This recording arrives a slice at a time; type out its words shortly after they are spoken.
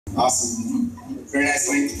Awesome. Very nice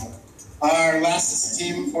link. Our last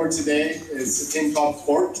team for today is a team called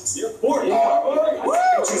Fort. Fort.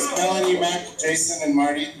 Which is Melanie, Mac, Jason, and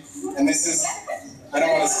Marty. And this is, I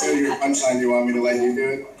don't want to steal your punchline. Do you want me to let you do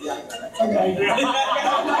it? Yeah. Okay.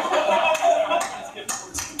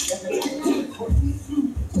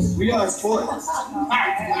 We are Fort. We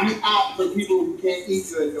app for people who can't eat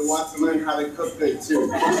good and want to learn how to cook good too.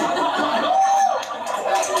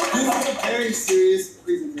 This is a very serious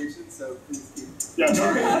presentation, so please keep. Yeah,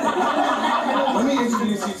 Let me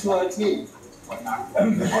introduce you to our team.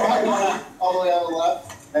 All the way on the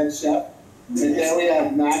left, head chef. And then we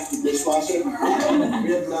have Mac, the dishwasher. We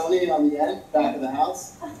have Melanie on the end, back of the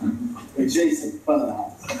house. And Jason, front of the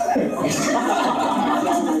house.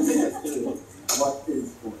 What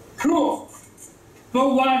is Fort? cool. But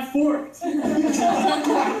why Fort?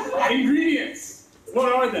 Ingredients.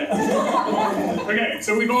 What are they? Okay,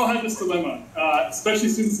 so we've all had this dilemma, especially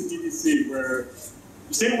students at DVC, where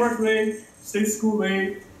you stay at work late, you stay at school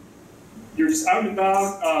late, you're just out and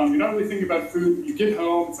about, you're not really thinking about food, you get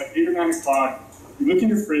home, it's like 8 or 9 o'clock, you look in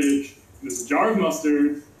your fridge, and there's a jar of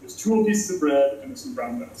mustard, there's 2 whole pieces of bread, and there's some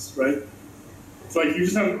brown toast, right? It's like you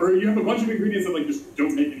just have, or you have a bunch of ingredients that like just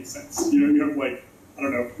don't make any sense. You know, you have like, I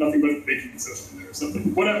don't know, nothing but baking soda in there or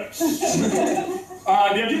something, whatever.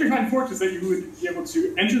 The idea behind Fork is that you would be able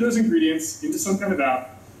to enter those ingredients into some kind of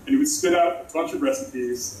app, and it would spit out a bunch of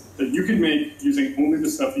recipes that you could make using only the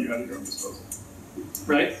stuff that you had at your own disposal,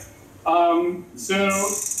 right? So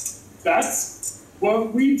that's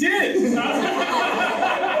what we did.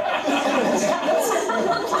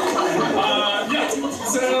 Yeah,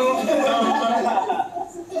 so,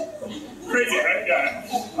 crazy, right? Yeah.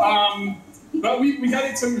 But we got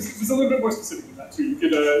it, so it was a little bit more specific than that too. You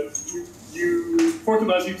could, Fork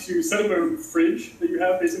allows you to set up a fridge that you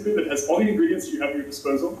have basically that has all the ingredients that you have at your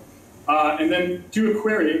disposal, and then do a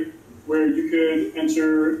query where you could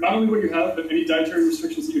enter not only what you have, but any dietary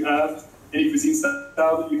restrictions that you have, any cuisine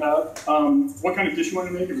style that you have, what kind of dish you want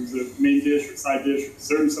to make, if it was a main dish or side dish or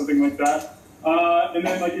dessert or something like that. And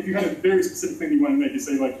then like if you had a very specific thing you want to make, you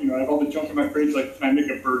say like, you know, I have all the junk in my fridge, like can I make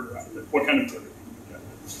a burger out of it? What kind of burger can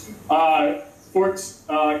you make? Fort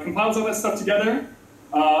compiles all that stuff together,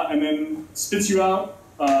 and then spits you out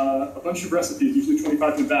a bunch of recipes, usually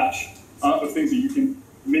 25 in a batch, of things that you can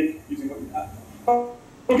make using what you have.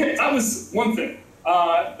 Okay, that was one thing.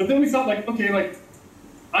 But then we thought like, okay, like,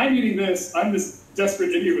 I'm eating this, I'm this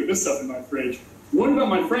desperate idiot with this stuff in my fridge. What about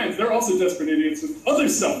my friends? They're also desperate idiots with other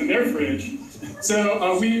stuff in their fridge.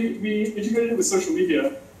 So we integrated it with social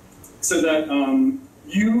media so that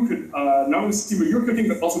you could not only see what you're cooking,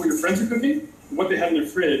 but also what your friends are cooking, and what they have in their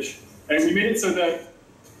fridge. And we made it so that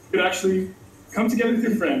you could actually come together with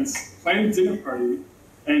your friends, plan a dinner party,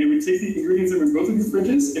 and it would take the ingredients that were in both of your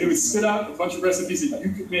fridges, and it would spit out a bunch of recipes that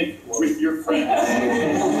you could make with your friends.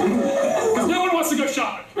 Because no one wants to go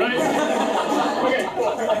shopping, right? Okay,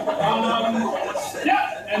 cool.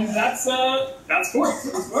 Yeah, and that's Fork.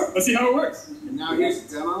 Let's see how it works. And now here's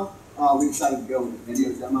the demo. We decided to go with a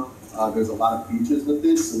video demo. There's a lot of features with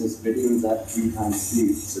this, so this video is at 3 times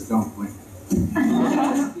speed, so don't blink.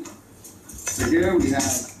 So here we have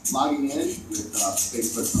logging in with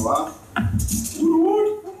Facebook Co-op.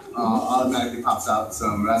 Automatically pops out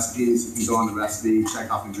some recipes. You can go on the recipe,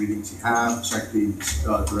 check off ingredients you have, check the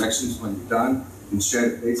directions when you're done, and share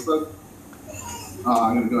it to Facebook.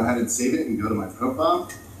 I'm going to go ahead and save it and go to my profile.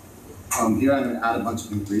 Here I'm going to add a bunch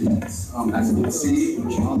of ingredients. As you can see,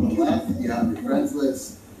 on the left you have your friends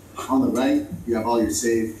list. On the right you have all your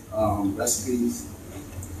saved recipes.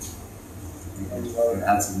 I'm going to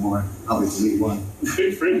add some more. Probably delete one.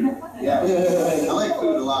 Yeah, I like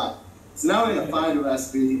food a lot. So now we're going to find a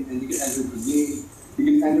recipe, and you can enter cuisine. You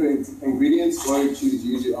can enter ingredients, or choose to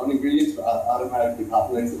use your own ingredients, but automatically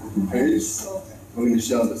populates it with the page. I'm going to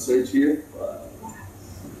show the search here.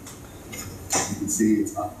 You can see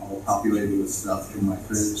it's all populated with stuff in my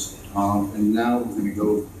fridge. And now we're going to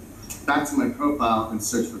go back to my profile and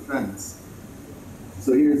search for friends.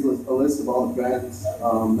 So here's a list of all the friends.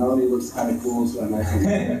 Melanie looks kind of cool, so I'm actually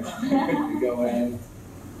going to go in.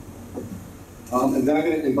 And then I'm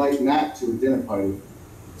going to invite Matt to a dinner party.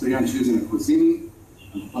 So here I'm choosing a cuisine,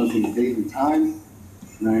 I'm proposing a date and time,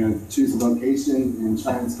 and I'm going to choose a location and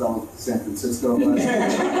try and spell San Francisco. Matt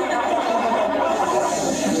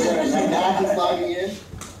is logging in.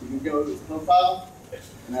 You can go to his profile,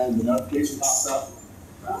 and then the notification pops up.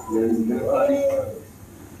 There's a dinner party.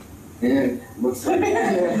 And it looks like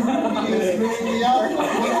it's bringing me out.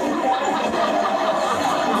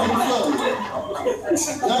 I'm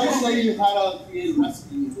going to show you how to create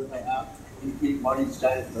recipes with my app. You create Marty's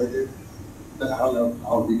Giant Burger. I don't know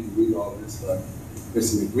how we can read all this, but There's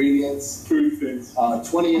some ingredients. Food things.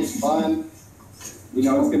 20-inch bun. You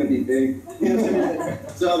know it's going to be big.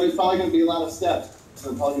 So there's probably going to be a lot of steps.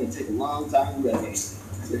 So it's probably going to take a long time to ready.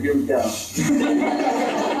 So here we go.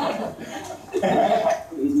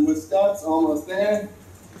 There's more steps, almost there.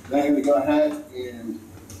 Then I'm going to go ahead and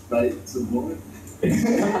write some more.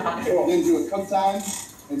 Then do a cook time,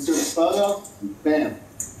 insert a photo, and bam.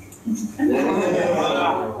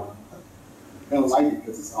 They'll like it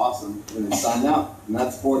because it's awesome. And then sign out, and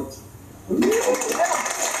that's Fort.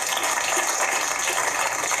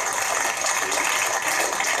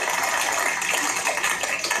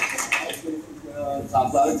 Talk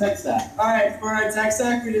about our tech stack. All right, for our tech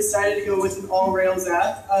stack, we decided to go with an all Rails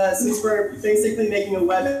app. Since we're basically making a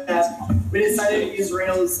web app, we decided to use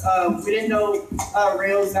Rails. We didn't know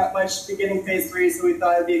Rails that much beginning phase 3, so we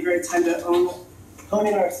thought it would be a great time to hone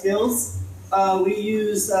in our skills. We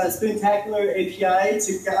use Spoontacular API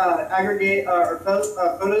to aggregate our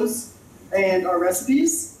photos and our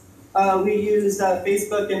recipes. We use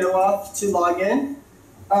Facebook and OAuth to log in.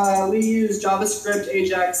 We use JavaScript,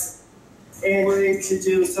 Ajax, and we're able to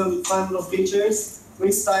do some fun little features.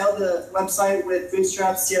 We styled the website with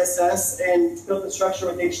Bootstrap, CSS, and built the structure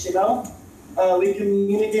with HTML. We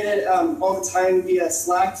communicated all the time via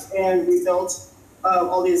Slack, and we built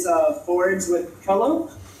all these forwards with Trello.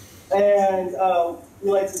 And we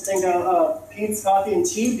like to think of Pete's Coffee and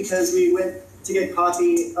Tea because we went to get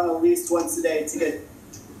coffee at least once a day to get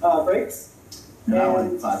breaks. I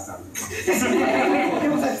went 5 times.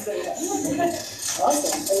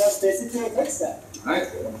 Awesome, and that's basically our tech stack. All right,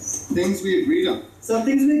 things we agreed on. So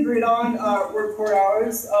things we agreed on were core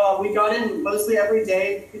hours. We got in mostly every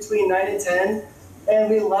day between 9 and 10, and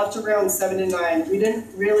we left around 7 to 9. We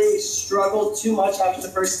didn't really struggle too much after the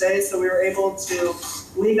first day, so we were able to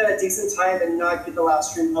leave at a decent time and not get the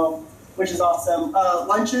last stream home, which is awesome.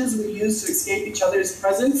 Lunches we used to escape each other's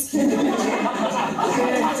presence. And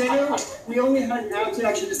dinner, we only had an hour to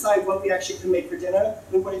actually decide what we actually could make for dinner.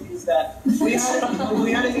 We wouldn't use that. We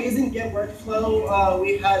had amazing Git workflow.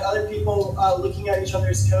 We had other people looking at each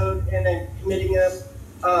other's code and then committing them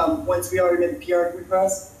once we already made the PR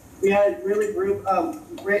request. We had really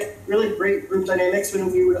great group dynamics.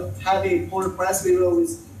 When we would have a pull request, we would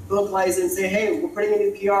always localize and say, hey, we're putting a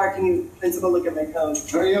new PR, can someone look at my code?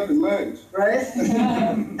 Hurry up and merge. Right?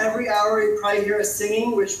 Every hour you probably hear us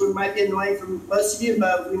singing, which might be annoying for most of you,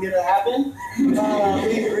 but we made it happen. We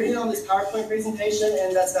agreed on this PowerPoint presentation,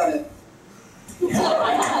 and that's about it.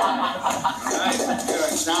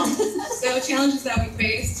 So challenges that we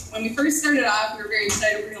faced, when we first started off, we were very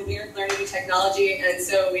excited we were going to learn new technology, and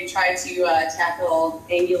so we tried to tackle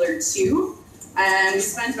Angular 2. And we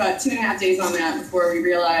spent about 2.5 days on that before we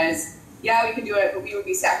realized, yeah, we could do it, but we would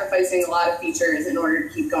be sacrificing a lot of features in order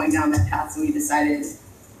to keep going down that path, so we decided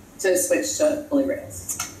to switch to fully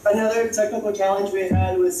Rails. Another technical challenge we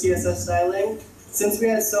had was CSS styling. Since we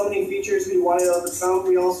had so many features we wanted to overcome,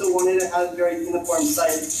 we also wanted to have a very uniform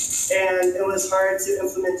site. And it was hard to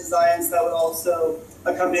implement designs that would also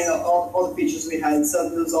accompany all the features we had. So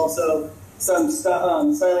there was also some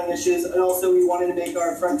styling issues, and also we wanted to make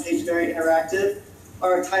our front page very interactive.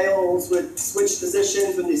 Our tiles would switch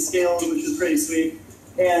positions when they scaled, which was pretty sweet,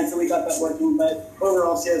 and so we got that working, but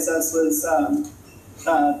overall CSS was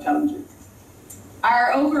challenging.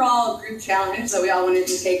 Our overall group challenge that we all wanted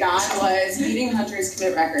to take on was beating Hunter's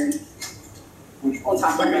commit record. We'll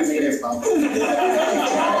talk about that later.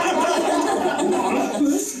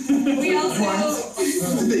 We also...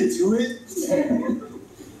 Did they do it?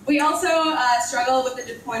 We also struggled with the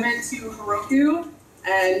deployment to Heroku,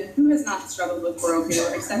 and who has not struggled with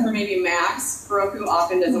Heroku, except for maybe Max? Heroku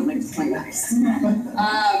often doesn't like to play Max.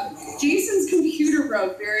 Jason's computer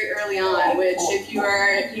broke very early on, which if you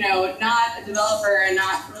are, not a developer and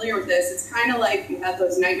not familiar with this, it's kind of like you have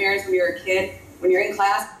those nightmares when you're a kid, when you're in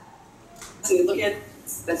class, and you look at,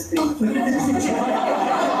 that's pretty much what it is.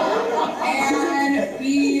 And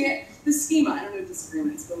the schema, I don't know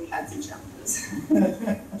disagreements, but we had some challenges.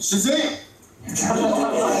 Shazam!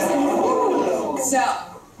 So,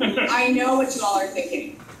 I know what you all are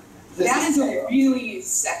thinking. That is a really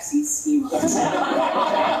sexy schema.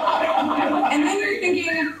 And then you're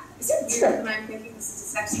thinking, is it weird that I'm thinking this is a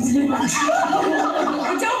sexy schema?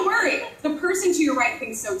 But don't worry, the person to your right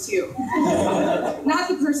thinks so too. Not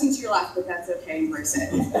the person to your left, but that's okay, embrace it.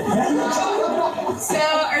 So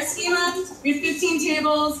our schema, we have 15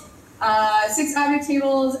 tables, 6 object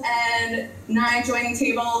tables, and 9 joining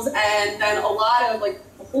tables, and then a lot of, the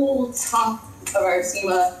whole top of our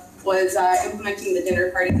schema was implementing the dinner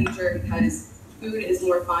party feature because food is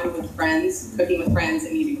more fun with friends, cooking with friends,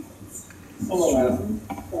 and eating with friends.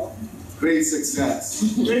 Great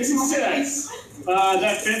success. Great success.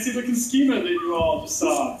 that fancy looking schema that you all just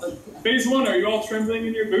saw. Phase 1, are you all trembling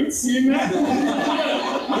in your boots seeing that?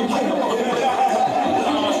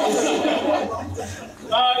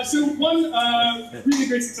 So one really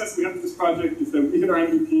great success we had with this project is that we hit our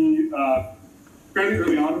MVP fairly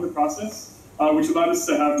early on in the process, which allowed us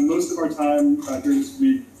to have most of our time during this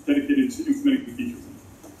week dedicated to implementing the features.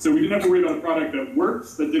 So we didn't have to worry about a product that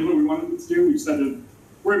worked, that did what we wanted it to do. We just had to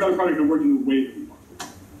worry about a product that worked in the way that we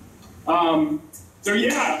wanted. So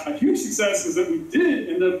yeah, a huge success was that we did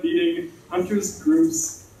end up beating Hunter's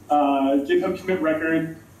group's GitHub commit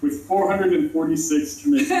record with 446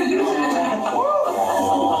 commits. Poor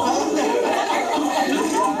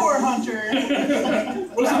Hunter.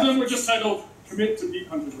 Most of them were just titled "Commit to Beat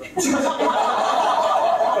Hunter's Record."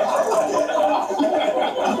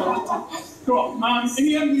 Cool. In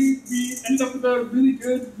the end, we ended up with a really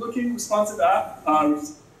good-looking, responsive app, which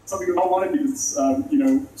is something we all wanted because so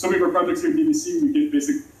many of our projects here at BBC, we get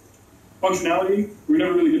basic functionality, but we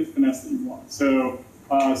never really get the finesse that you want. So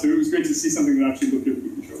it was great to see something that actually looked good that we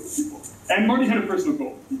can show to people. And Marty had a personal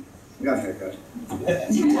goal. I got a haircut.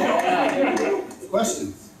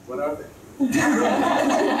 Questions? What are they?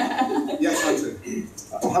 Yes, Hunter.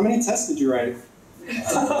 How many tests did you write?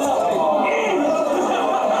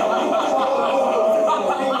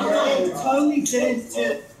 Totally didn't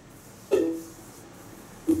do.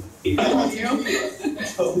 Yeah,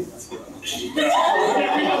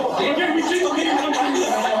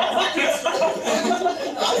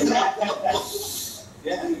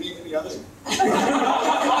 any other?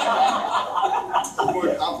 More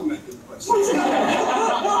complimented questions.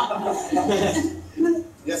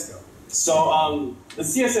 Yes, go. So the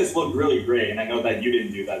CSS looked really great, and I know that you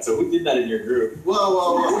didn't do that. So who did that in your group?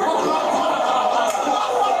 Whoa.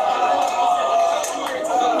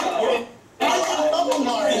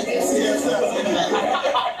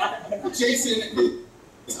 Jason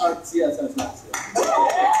is our CSS master.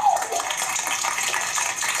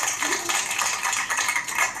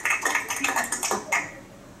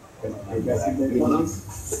 Anyone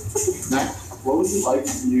else? Matt? What was it like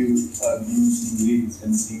for you BBC meetings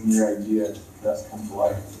and seeing your idea just come to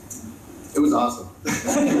life? It was awesome.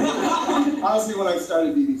 Honestly, when I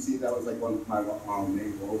started BBC, that was like one of my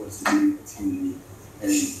main goal was to be a team lead.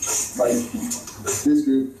 And like this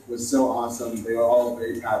group was so awesome. They were all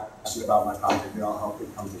very passionate about my project. They all helped it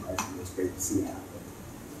come to life, and it was great to see it happen.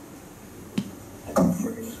 I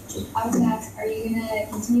was gonna ask, are you gonna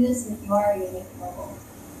continue this, and if you are you gonna make it mobile?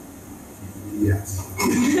 Yes.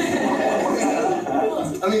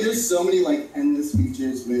 I mean, there's so many like endless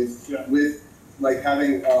features with like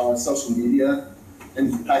having social media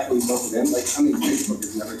and actually both of them. Like, I mean, Facebook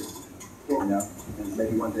is never going to be enough. And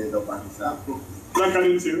maybe one day they'll find this out. What I got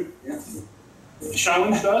into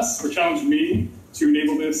challenged us, or challenged me, to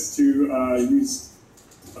enable this to use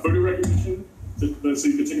a photo recognition, so you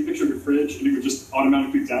could take a picture of your fridge and it would just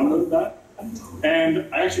automatically download that. And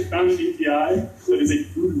I actually found an API that is a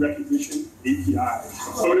food recognition API,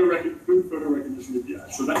 food photo recognition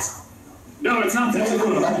API. So that's it's not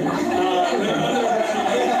technical.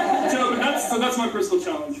 So that's my personal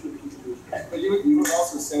challenge for the continuation. But you were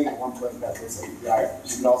also saying at one point that this API,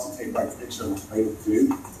 you could also take like a picture of a plate of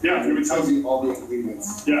food. Yeah, it tells you all the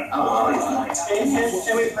ingredients. Yeah.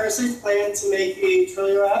 And we personally plan to make a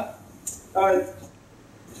Twilio app.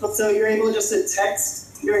 So you're able just to text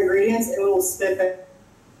your ingredients, and it will spit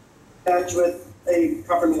back with a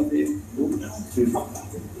proper meal for you.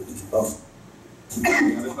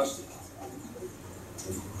 Any other questions?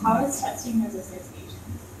 How is testing his association?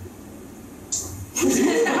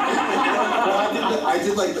 I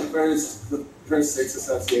did like the first 6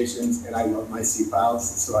 associations, and I love my C files,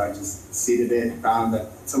 so I just seeded it, found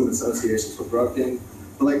that some of the associations were broken.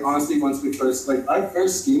 But like honestly, once we first, like our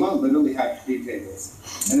first schema literally had 3 tables.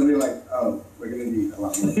 And then we were like, oh, we're gonna need a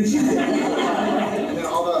lot more. And then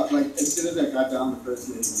all the, like, as soon as I got down the first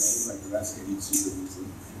name and everything, like the rest came super easy.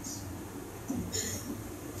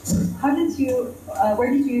 How did you, where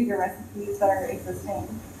did you get your recipes that are existing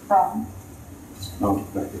from?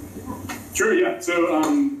 Sure, yeah. So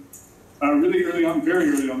really early on, very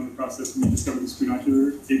early on in the process, we discovered the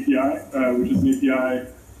Spoonocular API, which is an API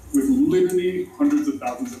with literally hundreds of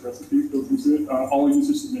thousands of recipes built into it, all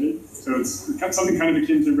users submitted. So it's something kind of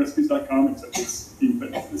akin to recipes.com, except it's being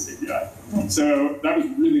fed into this API. So that was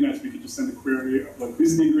really nice. We could just send a query of like,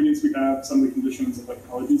 these are the ingredients we have, some of the conditions of like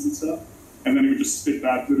allergies and stuff. And then it would just spit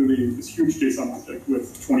back literally this huge JSON object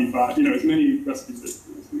with 25, as many recipes as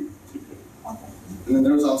we could. And then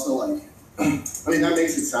there was also like, I mean, that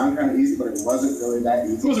makes it sound kind of easy, but it wasn't really that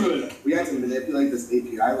easy. It wasn't really that. We had to manipulate this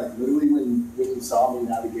API, like literally when you saw me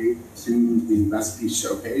navigate to the recipe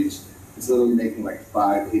show page, It's literally making like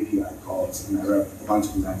 5 API calls, and I wrote a bunch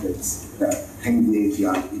of methods that ping the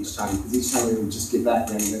API each time, because each time we would just get back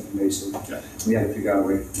random information. We had to figure out a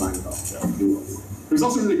way to find it all. It was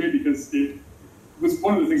also really great because it was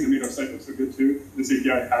one of the things that made our site look so good too. This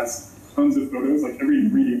API has tons of photos, like every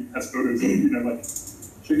ingredient has photos of, like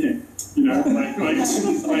chicken,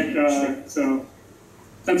 so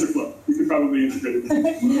TensorFlow, you could probably integrate it.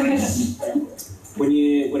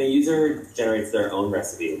 When a user generates their own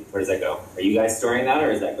recipe, where does that go? Are you guys storing that,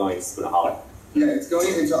 or is that going to Spoonaholic? Yeah, it's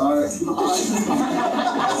going into our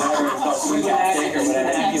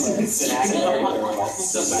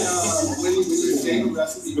when you save a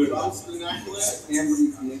recipe from Spoonacular and when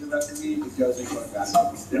you create a recipe, it goes into our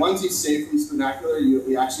database. Once you save from Spoonacular,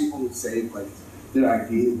 we actually only save like the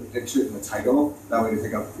ID, the picture, and the title. That way to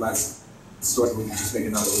pick up less stores, we can just make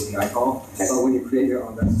another API call. So when you create your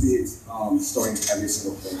own recipe, it's storing every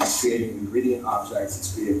single thing. It's creating ingredient objects,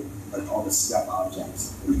 it's creating like all the step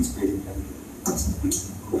objects, and it's creating everything.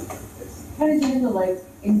 How did you handle like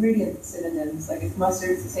ingredient synonyms? Like if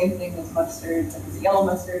mustard is the same thing as mustard, like is it yellow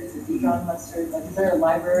mustard, is it Dijon mustard? Like is there a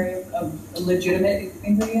library of legitimate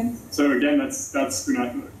ingredients? So again, that's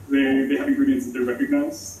Spoonacular. They have ingredients that they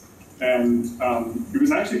recognize. And it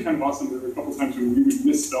was actually kind of awesome. There were a couple times when we would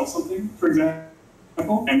misspell something, for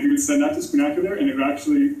example, and we would send that to Spoonacular, and it would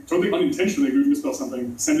actually, totally unintentionally, we would misspell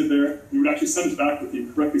something, send it there, we would actually send it back with the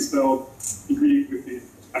correctly spelled ingredient with the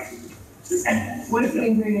actual ingredient. What if the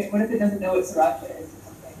ingredient, what if it doesn't know what sriracha is or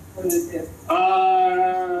something? What does it do?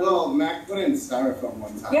 Well, Mac put in styrofoam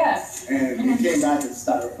one time. Yeah. And it came back as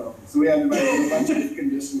styrofoam. So we had to write a bunch of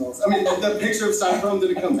conditionals. I mean, the picture of styrofoam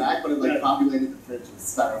didn't come back, but it like populated the fridge with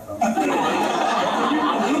styrofoam.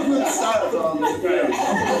 You put styrofoam in the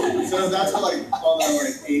fridge. So that's where like all the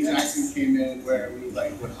like Ajaxing came in, where we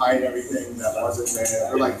like would hide everything that wasn't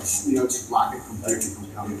there, or like just block it completely from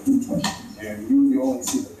coming in. And you only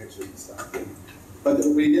see the picture and stuff. But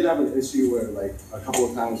we did have an issue where, like, a couple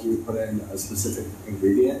of times we would put in a specific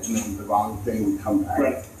ingredient and then the wrong thing would come back.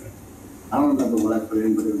 Right. I don't remember what I put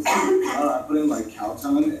in, but it was I put in like cow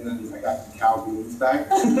tongue and then I got the cow beans back.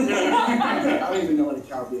 I don't even know what a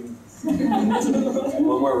cow bean is.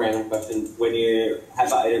 One more random question. When you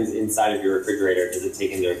have items inside of your refrigerator, does it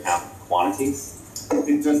take into account quantities?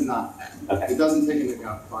 It does not. Okay. It doesn't take into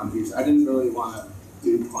account quantities. I didn't really want to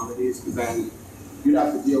do quantities because then you'd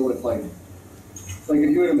have to deal with like if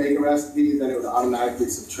you were to make a recipe, then it would automatically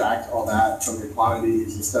subtract all that from your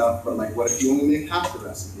quantities and stuff. But like, what if you only make half the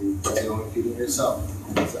recipe because you're only feeding yourself?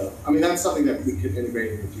 So, I mean, that's something that we could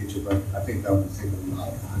integrate in the future, but I think that would take a lot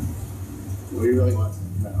of time. We really want to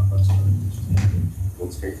implement a bunch of other features.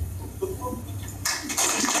 That's great.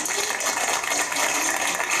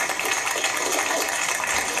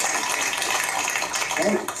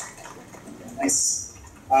 Nice.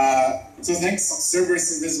 So thanks,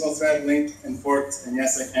 Cerberus, Invisible Thread, Link, and Forked, and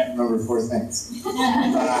yes, I can't remember 4 things.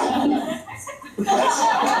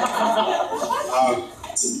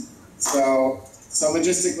 So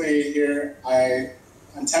logistically here,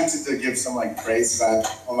 I'm tempted to give some like praise about,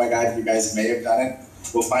 oh my God, you guys may have done it.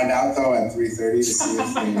 We'll find out though at 3:30 to see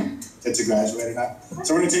if we get to graduate or not.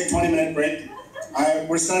 So we're gonna take a 20-minute break.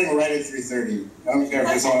 We're starting right at 3:30. I don't care if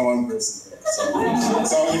there's only one person there.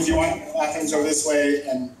 So if you want, bathrooms over this way,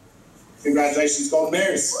 and congratulations, Golden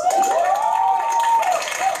Bears.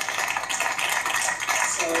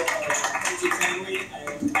 Thank you, family.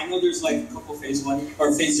 I know there's like a couple phase 1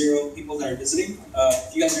 or phase 0 people that are visiting.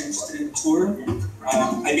 If you guys are interested in a tour,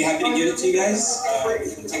 I'd be happy to give it to you guys.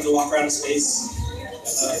 Take a walk around the space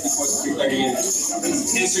before 3:30 and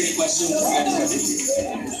answer any questions if you guys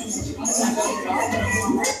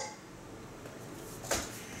have any.